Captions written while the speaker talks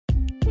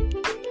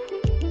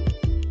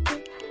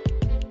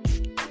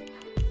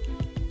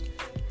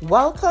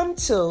Welcome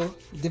to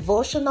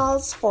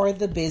Devotionals for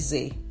the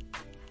Busy.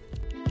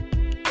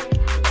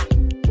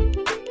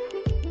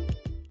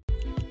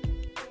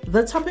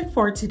 The topic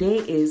for today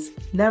is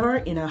never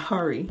in a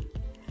hurry.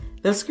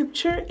 The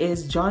scripture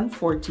is John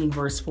 14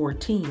 verse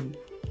 14.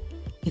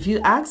 If you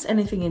ask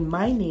anything in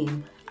my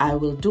name, I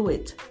will do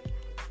it.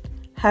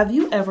 Have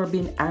you ever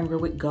been angry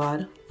with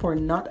God for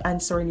not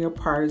answering your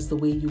prayers the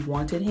way you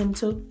wanted Him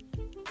to?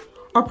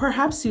 Or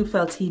perhaps you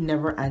felt He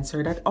never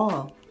answered at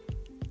all.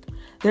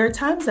 There are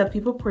times that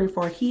people pray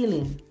for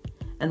healing,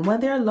 and when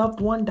their loved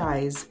one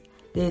dies,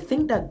 they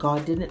think that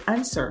God didn't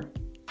answer.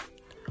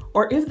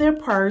 Or if their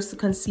prayers to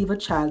conceive a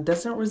child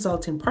doesn't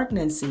result in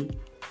pregnancy,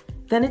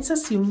 then it's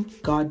assumed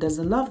God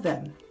doesn't love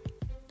them.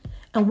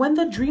 And when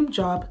the dream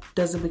job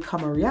doesn't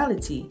become a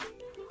reality,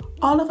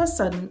 all of a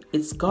sudden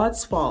it's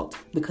God's fault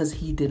because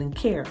He didn't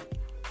care.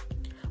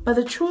 But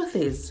the truth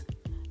is,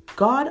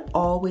 God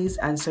always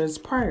answers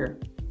prayer.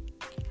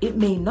 It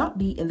may not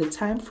be in the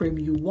time frame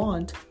you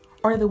want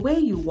or the way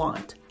you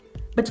want,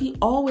 but He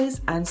always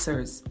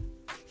answers.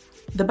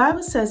 The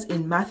Bible says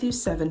in Matthew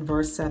 7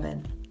 verse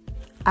 7,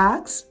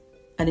 "Ask,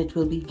 and it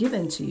will be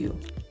given to you.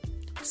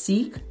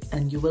 Seek,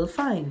 and you will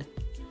find.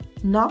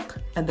 Knock,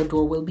 and the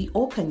door will be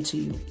opened to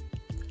you."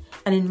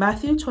 And in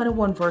Matthew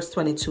 21 verse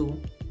 22,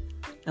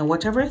 "And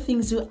whatever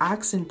things you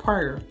ask in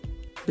prayer,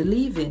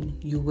 believe in,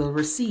 you will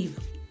receive."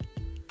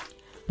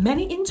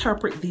 Many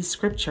interpret these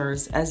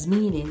scriptures as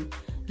meaning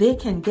they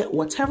can get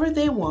whatever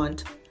they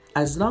want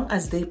as long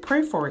as they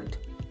pray for it.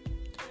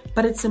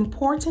 But it's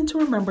important to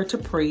remember to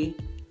pray,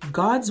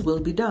 God's will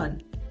be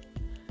done.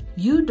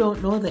 You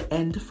don't know the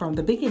end from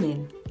the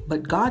beginning,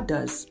 but God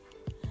does,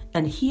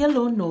 and He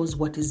alone knows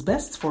what is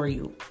best for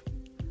you.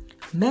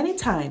 Many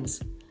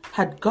times,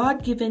 had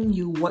God given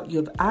you what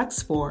you've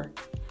asked for,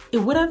 it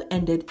would have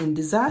ended in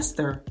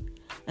disaster,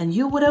 and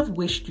you would have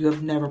wished you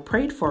have never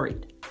prayed for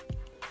it.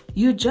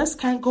 You just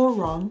can't go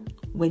wrong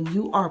when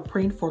you are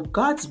praying for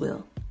God's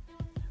will.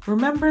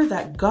 Remember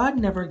that God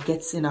never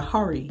gets in a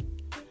hurry,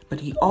 but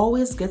He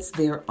always gets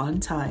there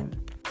on time.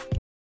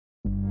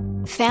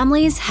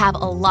 Families have a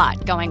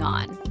lot going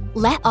on.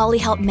 Let Ollie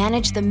help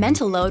manage the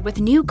mental load with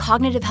new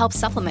cognitive help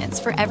supplements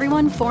for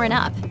everyone 4 and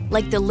up,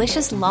 like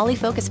delicious Lolly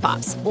Focus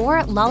Pops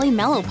or Lolly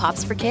Mellow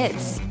Pops for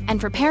kids. And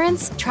for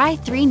parents, try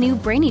 3 new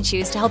Brainy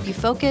Chews to help you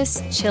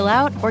focus, chill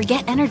out, or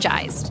get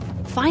energized.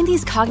 Find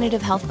these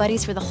cognitive health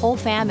buddies for the whole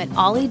fam at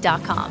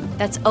ollie.com.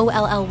 That's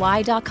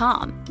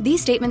OLLY.com.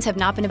 These statements have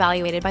not been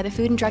evaluated by the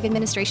Food and Drug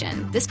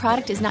Administration. This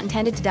product is not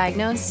intended to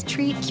diagnose,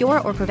 treat, cure,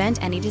 or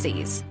prevent any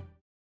disease.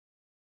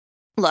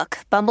 Look,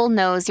 Bumble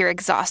knows you're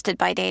exhausted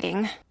by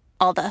dating.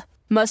 All the,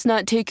 must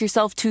not take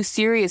yourself too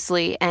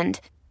seriously, and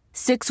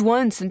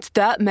 6'1" since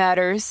that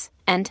matters,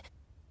 and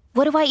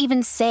what do I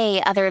even say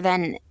other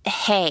than,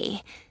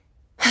 hey?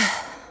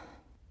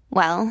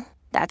 Well,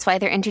 that's why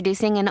they're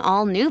introducing an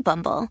all-new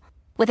Bumble,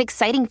 with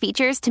exciting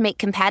features to make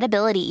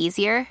compatibility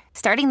easier,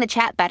 starting the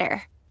chat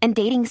better, and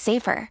dating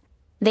safer.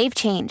 They've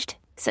changed,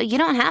 so you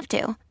don't have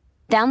to.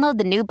 Download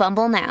the new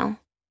Bumble now.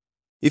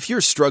 If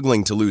you're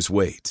struggling to lose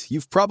weight,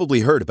 you've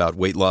probably heard about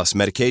weight loss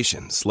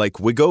medications like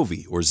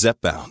Wegovy or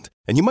Zepbound,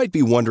 and you might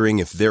be wondering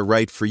if they're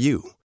right for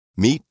you.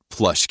 Meet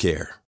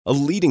PlushCare, a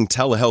leading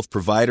telehealth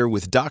provider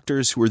with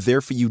doctors who are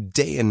there for you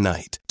day and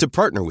night to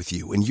partner with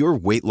you in your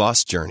weight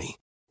loss journey.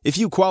 If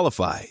you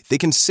qualify, they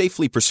can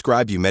safely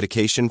prescribe you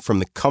medication from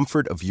the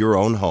comfort of your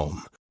own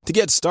home. To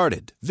get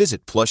started,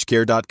 visit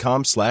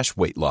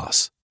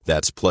plushcare.com/weightloss.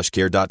 That's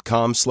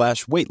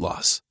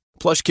plushcare.com/weightloss.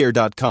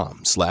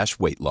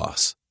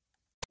 plushcare.com/weightloss.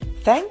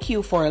 Thank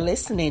you for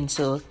listening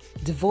to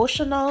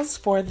Devotionals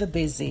for the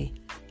Busy.